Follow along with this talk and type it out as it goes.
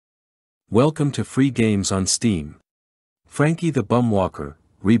Welcome to free games on Steam. Frankie the Bum Walker,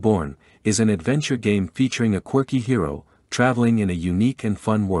 Reborn, is an adventure game featuring a quirky hero, traveling in a unique and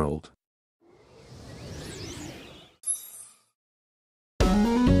fun world.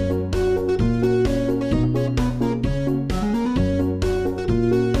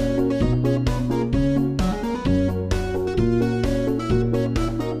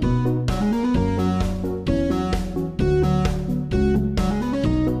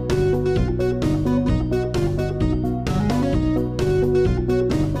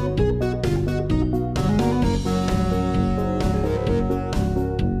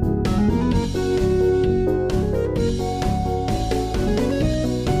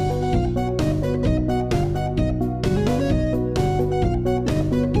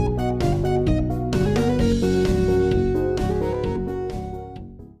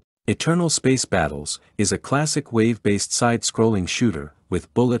 Eternal Space Battles is a classic wave-based side-scrolling shooter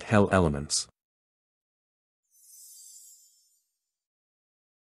with bullet hell elements.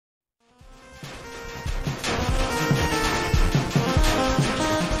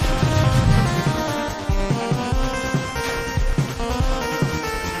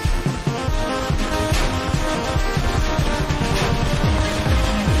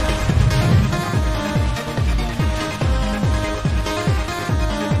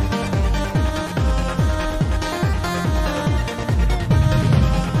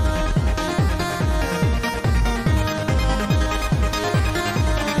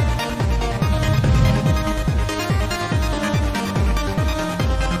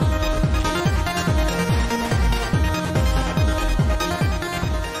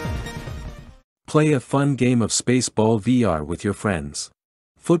 Play a fun game of Spaceball VR with your friends.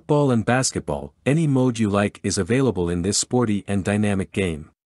 Football and basketball, any mode you like is available in this sporty and dynamic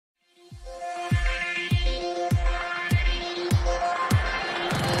game.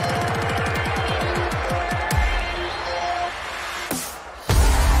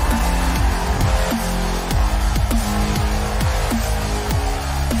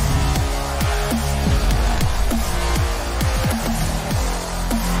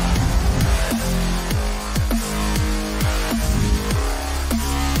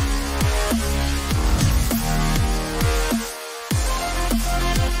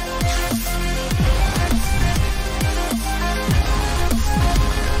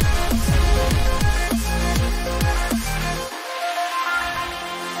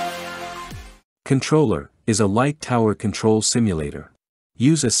 Controller is a light tower control simulator.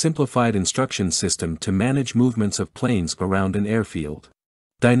 Use a simplified instruction system to manage movements of planes around an airfield.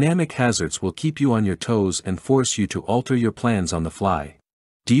 Dynamic hazards will keep you on your toes and force you to alter your plans on the fly.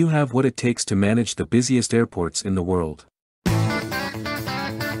 Do you have what it takes to manage the busiest airports in the world?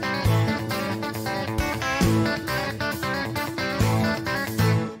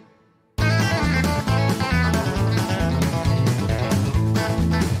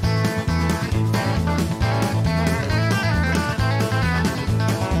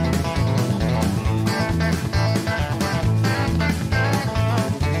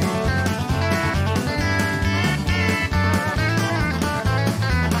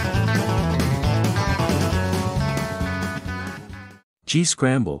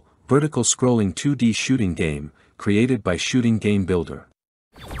 G-Scramble, vertical scrolling 2D shooting game, created by Shooting Game Builder.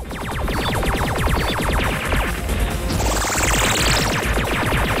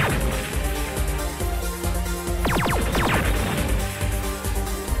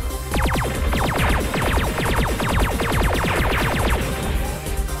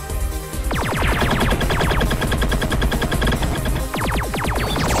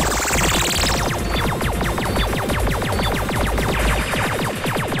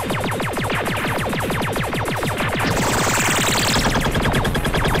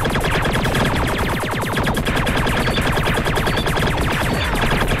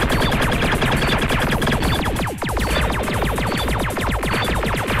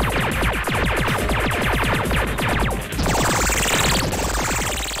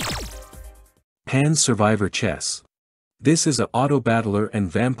 Pan Survivor Chess. This is a auto-battler and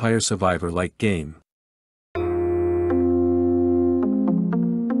vampire survivor-like game.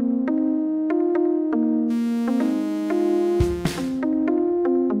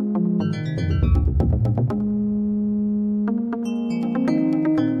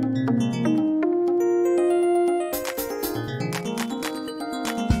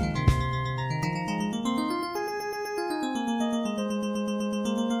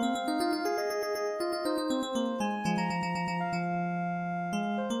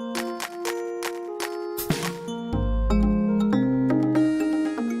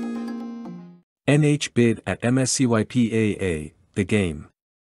 NH bid at MSCYPAA, the game.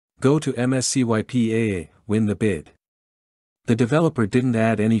 Go to MSCYPAA, win the bid. The developer didn't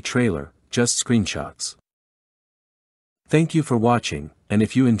add any trailer, just screenshots. Thank you for watching, and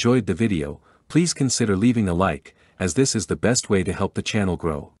if you enjoyed the video, please consider leaving a like, as this is the best way to help the channel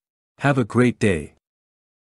grow. Have a great day.